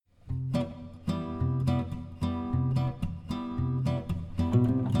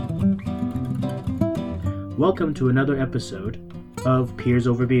welcome to another episode of Peers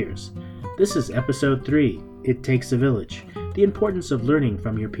Over Beers. This is episode 3, It Takes a Village, the importance of learning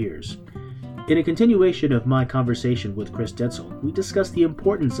from your peers. In a continuation of my conversation with Chris Detzel, we discuss the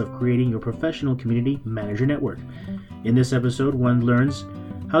importance of creating your professional community manager network. In this episode, one learns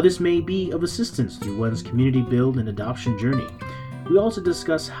how this may be of assistance through one's community build and adoption journey. We also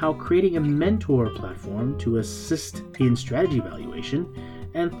discuss how creating a mentor platform to assist in strategy evaluation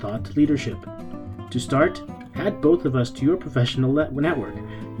and thought leadership. To start, add both of us to your professional network.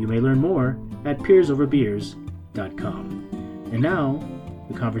 You may learn more at peersoverbeers.com. And now,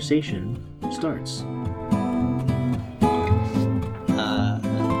 the conversation starts.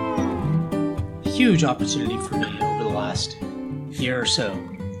 Huge opportunity for me over the last year or so,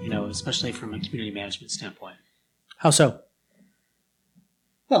 especially from a community management standpoint. How so?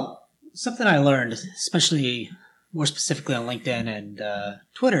 Well, something I learned, especially more specifically on LinkedIn and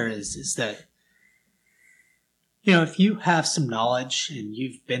Twitter, is that, if you have some knowledge and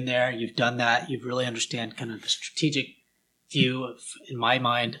you've been there, you've done that, you really understand kind of the strategic view of, in my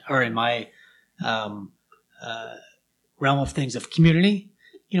mind, or in my realm of things of community,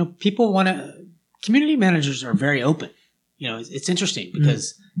 community managers are very open. It's interesting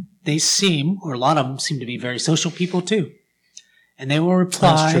because they seem, or a lot of them seem to be very social people too. And they will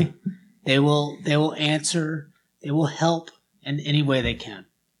reply, they will answer, they will help in any way they can.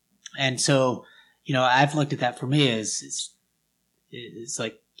 And so, I've looked at that for me as it's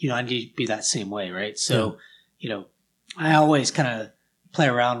like, I need to be that same way, right? So, I always kind of play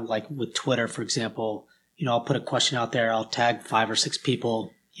around like with Twitter, for example. I'll put a question out there, I'll tag 5 or 6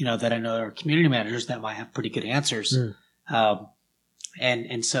 people, that I know are community managers that might have pretty good answers.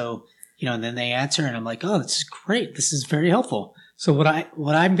 And so, and then they answer and I'm like, oh, this is great. This is very helpful. So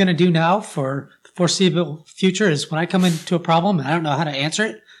what I'm going to do now for the foreseeable future is when I come into a problem and I don't know how to answer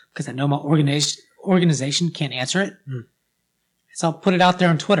it because I know my organization can't answer it. So I'll put it out there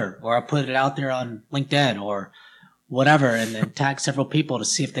on Twitter or I'll put it out there on LinkedIn or whatever and then tag several people to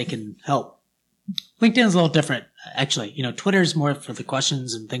see if they can help. LinkedIn is a little different, actually. Twitter is more for the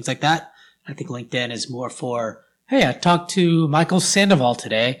questions and things like that. I think LinkedIn is more for, hey, I talked to Michael Sandoval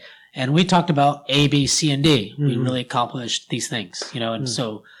today and we talked about A, B, C, and D. We really accomplished these things, and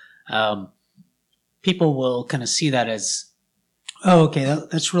so people will kind of see that as, oh, okay,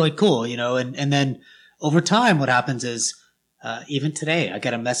 that's really cool, and then over time what happens is, even today, I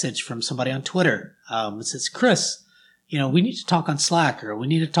got a message from somebody on Twitter. It says, Chris, we need to talk on Slack or we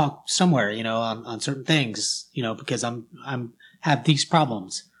need to talk somewhere, on certain things, because I'm have these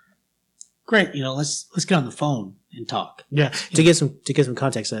problems. Great. Let's get on the phone and talk. Yeah. To give some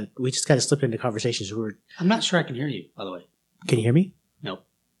context, we just kind of slipped into conversations. I'm not sure I can hear you, by the way. Can you hear me? Nope.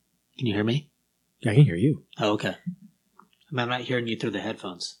 Can you hear me? Yeah, I can hear you. Oh, okay. I'm not hearing you through the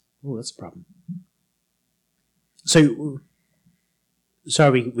headphones. Oh, that's a problem. So,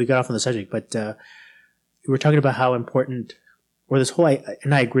 sorry, we got off on the subject, but we were talking about how important, or this whole,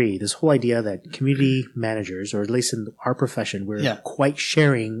 and I agree, this whole idea that community managers, or at least in our profession, we're quite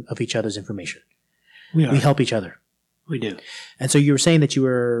sharing of each other's information. We help each other. We do. And so you were saying that you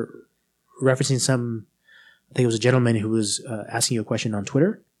were referencing I think it was a gentleman who was asking you a question on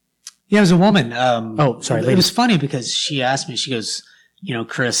Twitter? Yeah, it was a woman. Lady. It was funny because she asked me, she goes,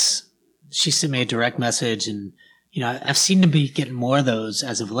 Chris, she sent me a direct message and, I've seemed to be getting more of those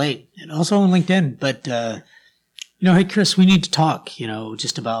as of late and also on LinkedIn. But, hey, Chris, we need to talk,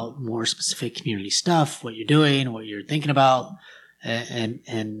 just about more specific community stuff, what you're doing, what you're thinking about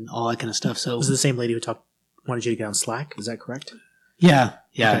and all that kind of stuff. So was it the same lady who wanted you to get on Slack? Is that correct? Yeah.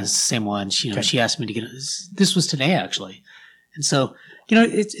 Okay. It's the same one. She asked me to get this was today actually. And so,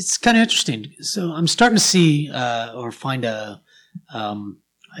 it's kind of interesting. So I'm starting to see, or find a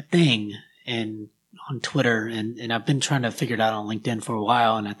thing on Twitter and I've been trying to figure it out on LinkedIn for a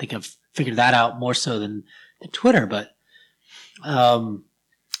while. And I think I've figured that out more so than Twitter, but,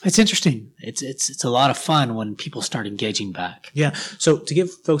 it's interesting. It's a lot of fun when people start engaging back. Yeah. So to give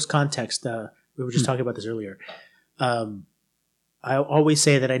folks context, we were just talking about this earlier. I always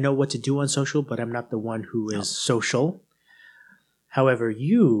say that I know what to do on social, but I'm not the one who is social. However,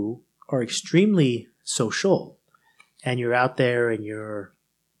 you are extremely social and you're out there and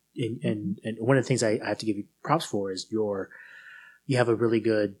and one of the things I have to give you props for is you have a really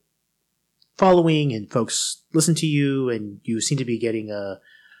good following and folks listen to you and you seem to be getting a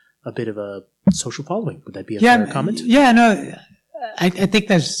bit of a social following. Would that be a fair comment? Yeah, no, I think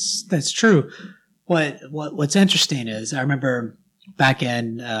that's true. What's interesting is I remember back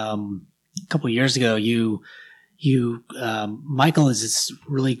in a couple of years ago, Michael is this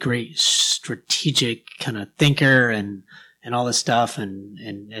really great strategic kind of thinker and all this stuff. And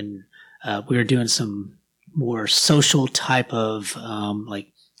we were doing some more social type of, like,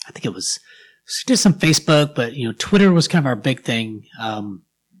 I think it was just some Facebook, but, Twitter was kind of our big thing.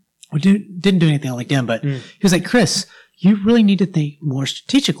 We didn't do anything on LinkedIn, but he was like, Chris, you really need to think more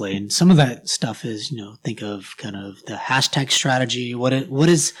strategically. And some of that stuff is, think of kind of the hashtag strategy. What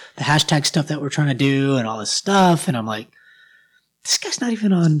is the hashtag stuff that we're trying to do and all this stuff? And I'm like, this guy's not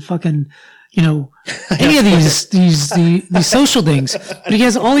even on fucking, any of these social things, but he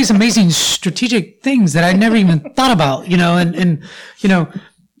has all these amazing strategic things that I never even thought about, and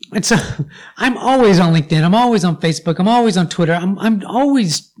so I'm always on LinkedIn. I'm always on Facebook. I'm always on Twitter. I'm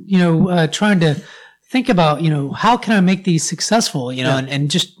always, trying to think about, how can I make these successful,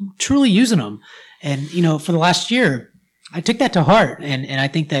 and just truly using them. And, for the last year, I took that to heart. And I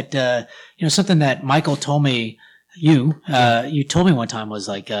think that, something that Michael told me, you told me one time was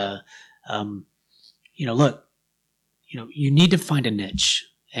like, look, you need to find a niche.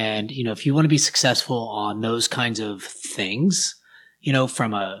 And, if you want to be successful on those kinds of things,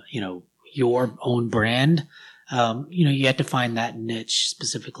 from your own brand, you have to find that niche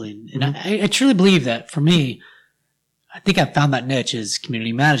specifically. And I truly believe that for me, I think I found that niche is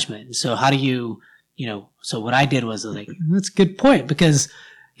community management. And so how do you, so what I did was like, that's a good point because,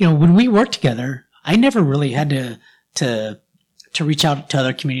 when we worked together, I never really had to reach out to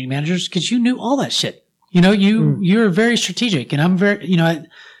other community managers because you knew all that shit. You're very strategic and I'm very,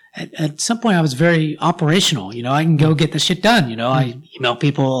 at some point I was very operational. I can go get the shit done. I email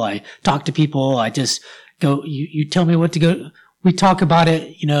people, I talk to people, I just go, you tell me what to go. We talk about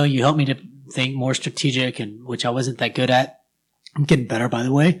it. You help me to think more strategic and which I wasn't that good at. I'm getting better, by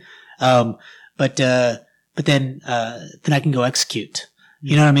the way. But then I can go execute.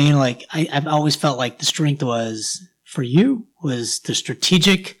 You know what I mean? Like I've always felt like the strength was for you was the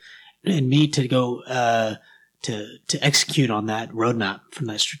strategic and me to go, to execute on that roadmap from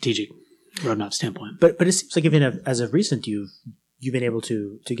that strategic roadmap standpoint. But it seems like even as of recent, you've been able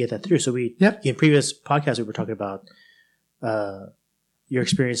to get that through. So in previous podcasts, we were talking about, your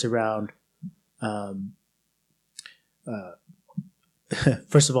experience around,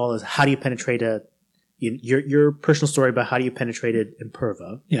 first of all, is how do you penetrate your personal story about how do you penetrate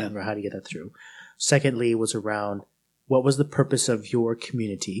Imperva, or how do you get that through. Secondly, was around what was the purpose of your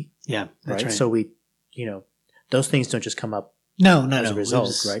community. Yeah, that's right. So those things don't just come up as a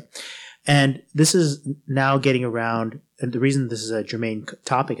result, right? And this is now getting around, and the reason this is a germane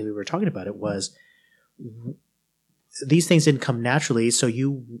topic, and we were talking about it, was these things didn't come naturally, so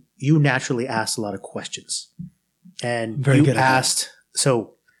you naturally asked a lot of questions. And Very good asked,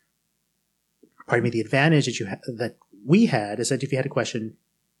 so pardon me, the advantage that we had is that if you had a question,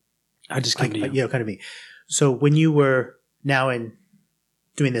 I just come to you. Yeah, come to me. So when you were now in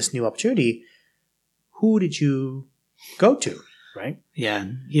doing this new opportunity, who did you go to, right? Yeah,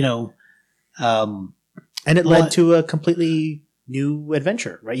 and it led to a completely new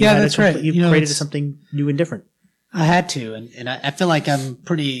adventure, right? That's right. You created something new and different. I had to, and I feel like I'm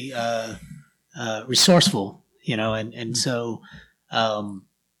pretty resourceful, and so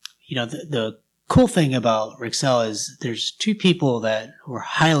the cool thing about Rexel is there's two people that were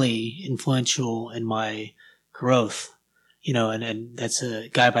highly influential in my growth. And that's a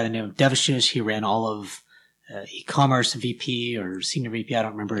guy by the name of Devashish. He ran all of e-commerce VP or senior VP. I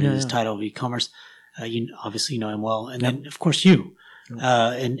don't remember his title of e-commerce. You obviously know him well. And then, of course, you,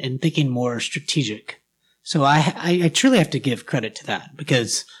 and thinking more strategic. So I truly have to give credit to that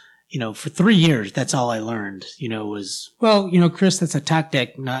because, for 3 years, that's all I learned, was, Chris, that's a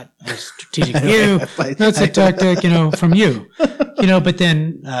tactic, not a strategic view. That's a tactic, from you. But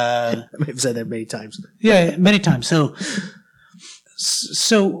then I've said that many times. Yeah, many times.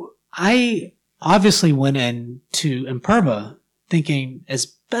 So I obviously went into Imperva thinking as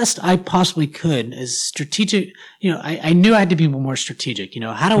best I possibly could as strategic. I knew I had to be more strategic.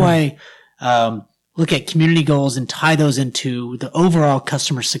 How do I look at community goals and tie those into the overall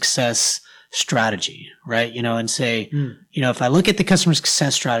customer success strategy, right? And say, if I look at the customer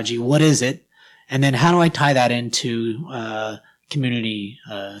success strategy, what is it? And then how do I tie that into community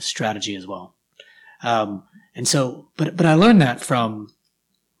strategy as well? And so, but I learned that from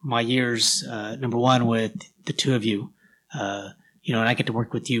my years, number one, with the two of you, and I get to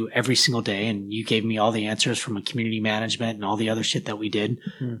work with you every single day, and you gave me all the answers from a community management and all the other shit that we did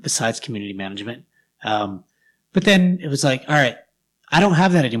besides community management. But then it was like, all right, I don't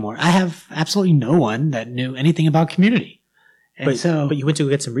have that anymore. I have absolutely no one that knew anything about community. And but you went to go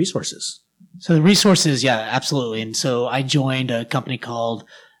get some resources. So the resources, yeah, absolutely. And so I joined a company called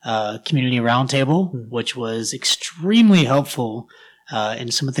Community Roundtable, which was extremely helpful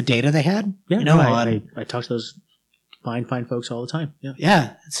in some of the data they had. Yeah, I talked to those find folks all the time. Yeah.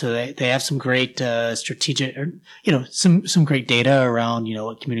 Yeah. So they have some great strategic, or, some great data around,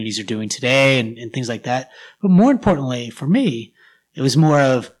 what communities are doing today and things like that. But more importantly for me, it was more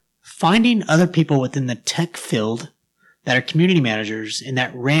of finding other people within the tech field that are community managers and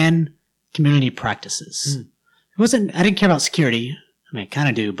that ran community practices. I didn't care about security. I mean, I kind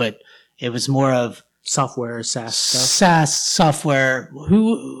of do, but it was more of software, SaaS stuff. SaaS software.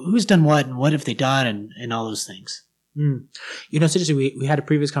 Who's done what and what have they done and all those things. It's interesting. We had a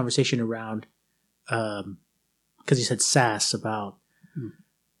previous conversation around, because you said SaaS about,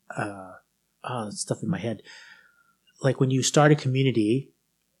 stuff in my head. Like when you start a community,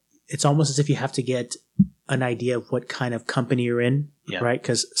 it's almost as if you have to get an idea of what kind of company you're in, right?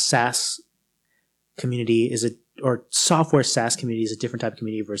 Because SaaS community or software SaaS community is a different type of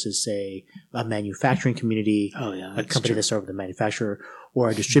community versus, say, a manufacturing community. Oh yeah, a company that started with a manufacturer, or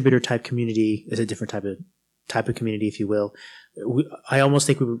a distributor type community is a different type of community, if you will. I almost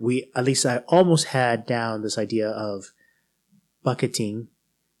think I almost had down this idea of bucketing.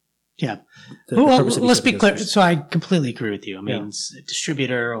 Yeah. Well, let's be clear. So I completely agree with you. I mean, it's a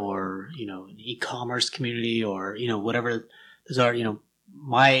distributor or, an e-commerce community or, whatever those are,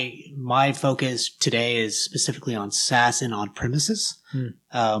 my focus today is specifically on SaaS and on premises.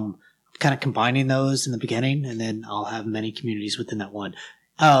 Kind of combining those in the beginning, and then I'll have many communities within that one.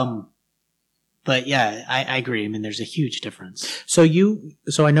 But yeah, I agree. I mean, there's a huge difference. So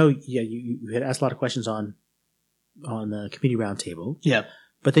I know, you had asked a lot of questions on the community roundtable. Yeah.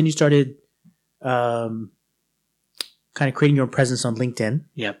 But then you started kind of creating your own presence on LinkedIn.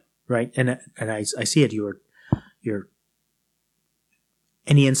 Yep. Right. And I see it. Your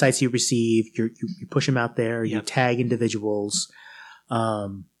any insights you receive, you push them out there. Yep. You tag individuals.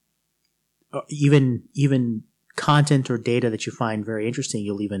 Even content or data that you find very interesting,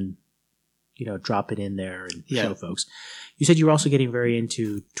 you'll even drop it in there and show folks. You said you were also getting very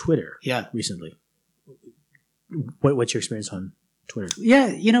into Twitter. Yeah. Recently. What's your experience on Twitter?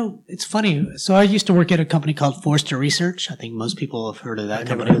 Yeah, it's funny. So I used to work at a company called Forrester Research. I think most people have heard of that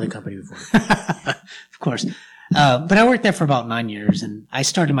company. Never heard of the company before. Of course. But I worked there for about 9 years, and I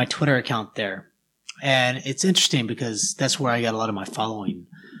started my Twitter account there. And it's interesting because that's where I got a lot of my following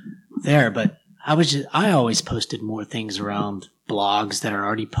there. But I always posted more things around blogs that are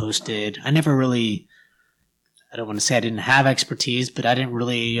already posted. I don't want to say I didn't have expertise, but I didn't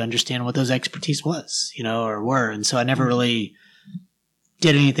really understand what those expertise was, or were. And so I never really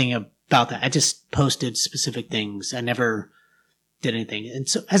did anything about that. I just posted specific things. I never did anything. And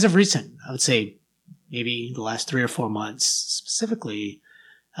so as of recent, I would say maybe the last 3 or 4 months specifically,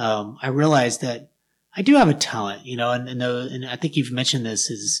 I realized that I do have a talent, and I think you've mentioned this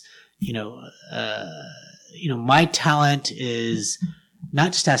is, my talent is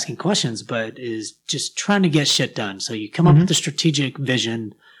not just asking questions, but is just trying to get shit done. So you come up with a strategic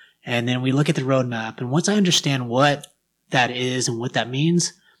vision, and then we look at the roadmap. And once I understand what that is and what that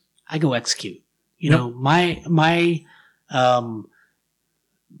means, I go execute. My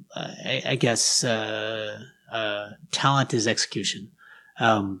I guess talent is execution,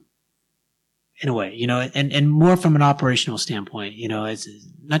 in a way, and more from an operational standpoint. It's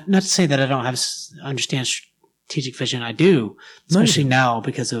not to say that I don't understand strategic vision. I do, especially now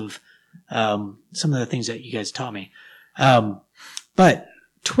because of some of the things that you guys taught me. But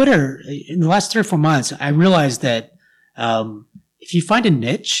Twitter, in the last 3 or 4 months, I realized that if you find a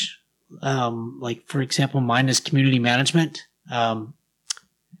niche, like for example, mine is community management,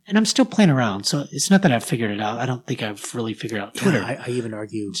 and I'm still playing around. So it's not that I've figured it out. I don't think I've really figured out Twitter. I even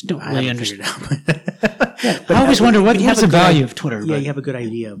argue. Just don't really understand. But I always wonder what's the value of Twitter. Yeah, you have a good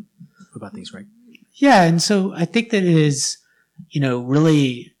idea about things, right? Yeah, and so I think that it is,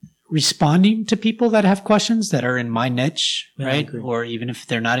 really responding to people that have questions that are in my niche, right? Or even if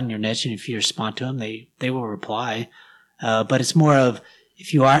they're not in your niche, and if you respond to them, they will reply. But it's more of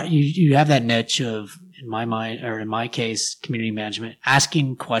if you have that niche of, in my mind, or in my case, community management,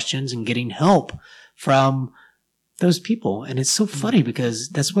 asking questions and getting help from those people. And it's so funny because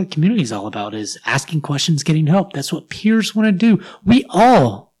that's what community is all about, is asking questions, getting help. That's what peers want to do. We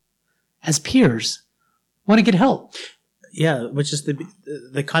all, as peers, want to get help. Yeah, which is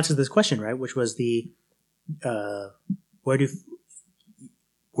the concept of this question, right? Which was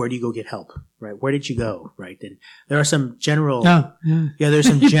where do you go get help, right? Where did you go, right? And there are some general. There's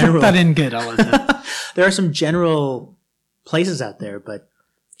some general. Put that in good. I love that. There are some general places out there, but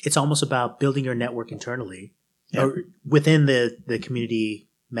it's almost about building your network internally, or within the community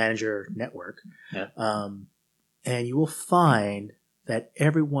manager network. Yeah. And you will find that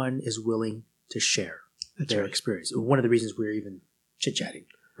everyone is willing to share their experience. One of the reasons we're even chit-chatting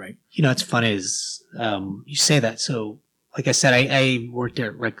right? You know, it's funny is you say that. So, like I said, I worked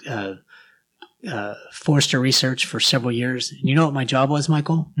at Forrester Research for several years. And you know what my job was,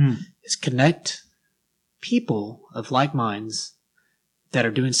 Michael? Is connect people of like minds that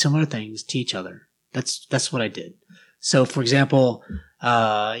are doing similar things to each other. That's what I did. So, for example,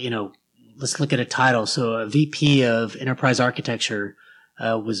 let's look at a title. So, a VP of Enterprise Architecture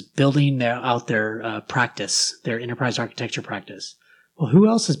was building their practice, their enterprise architecture practice. Well, who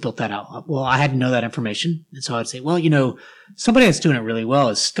else has built that out? Well, I had to know that information. And so I'd say, well, somebody that's doing it really well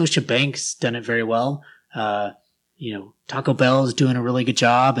is Scotiabank's done it very well. Taco Bell is doing a really good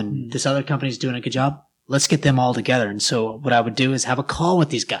job, and this other company's doing a good job. Let's get them all together. And so what I would do is have a call with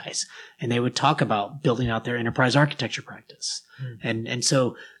these guys, and they would talk about building out their enterprise architecture practice. And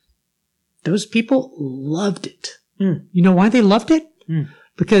so those people loved it. You know why they loved it?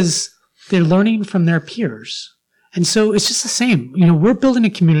 Because they're learning from their peers. And so it's just the same. We're building a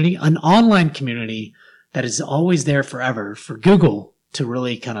community, an online community that is always there forever for Google to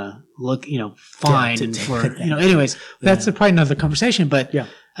really kind of look, find. And for, anyways, that's probably another conversation. But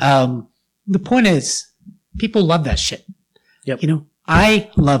the point is, people love that shit. Yep. I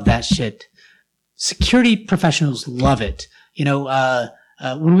love that shit. Security professionals love it.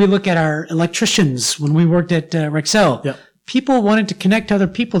 When we look at our electricians, when we worked at Rexel, people wanted to connect to other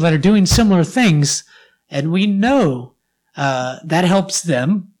people that are doing similar things. And we know that helps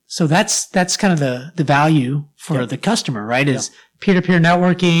them. So that's kind of the value for the customer, right? Is peer-to-peer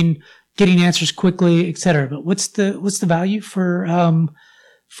networking, getting answers quickly, et cetera. But what's the value for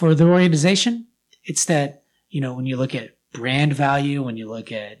the organization? It's that, when you look at brand value, when you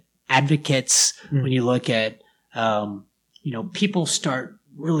look at advocates, when you look at, people start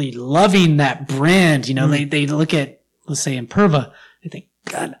really loving that brand. They look at, let's say, Imperva, they think,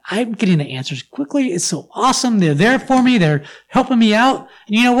 God, I'm getting the answers quickly. It's so awesome. They're there for me. They're helping me out.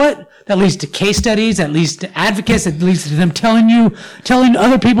 And you know what? That leads to case studies. That leads to advocates. That leads to them telling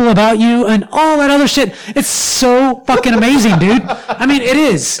other people about you and all that other shit. It's so fucking amazing, dude. I mean, it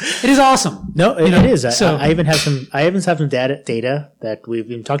is. It is awesome. No, it is. I even have some data that we've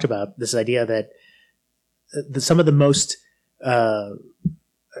even talked about. This idea that some of the most,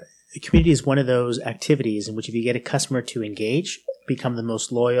 community is one of those activities in which if you get a customer to engage, become the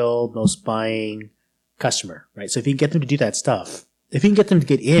most loyal, most buying customer, right? So if you can get them to do that stuff, if you can get them to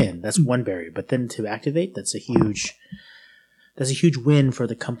get in, that's one barrier. But then to activate, that's a huge win for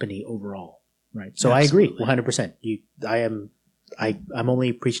the company overall, right? So absolutely. I agree, 100%. I'm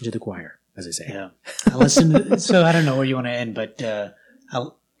only preaching to the choir, as I say. Yeah. Listen. So I don't know where you want to end, but go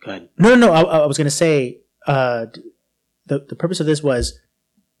ahead. No. I was going to say the purpose of this was.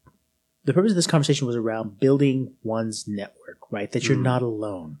 The purpose of this conversation was around building one's network, right? That you're not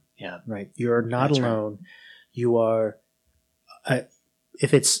alone. Yeah. Right. You're not alone. Right. You are, and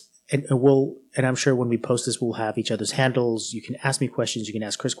I'm sure when we post this, we'll have each other's handles. You can ask me questions. You can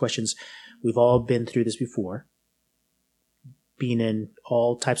ask Chris questions. We've all been through this before. Being in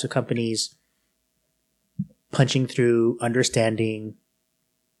all types of companies, punching through, understanding,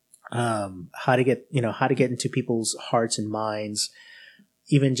 how to get into people's hearts and minds.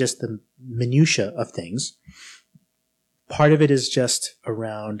 Even just the minutia of things. Part of it is just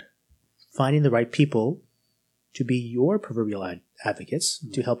around finding the right people to be your proverbial advocates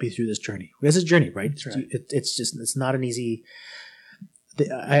to help you through this journey. It's a journey, right? That's right. It's not an easy.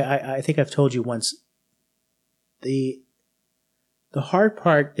 I think I've told you once. The hard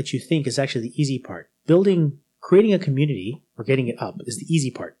part that you think is actually the easy part. Creating a community or getting it up is the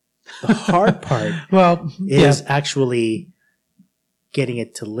easy part. The hard part, is actually getting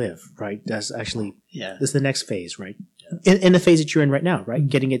it to live, right? That's actually, this is the next phase, right? Yeah. In the phase that you're in right now, right?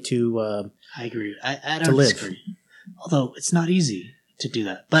 Getting it to, I agree. I don't disagree. Although it's not easy to do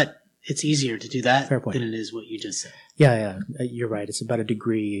that, but it's easier to do that than it is what you just said. Yeah. You're right. It's about a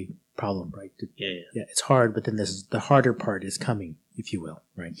degree problem, right? Yeah. It's hard, but then the harder part is coming, if you will,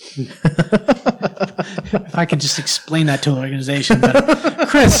 right? If I could just explain that to an organization, but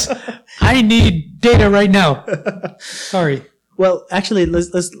Chris, I need data right now. Sorry. Well, actually,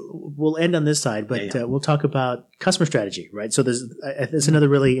 we'll end on this side, but we'll talk about customer strategy, right? So there's another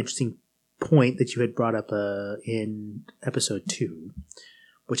really interesting point that you had brought up in episode 2,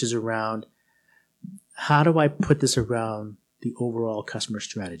 which is around how do I put this around the overall customer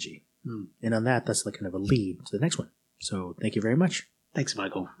strategy? And on that's like kind of a lead to the next one. So thank you very much. Thanks,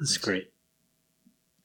 Michael. This is great.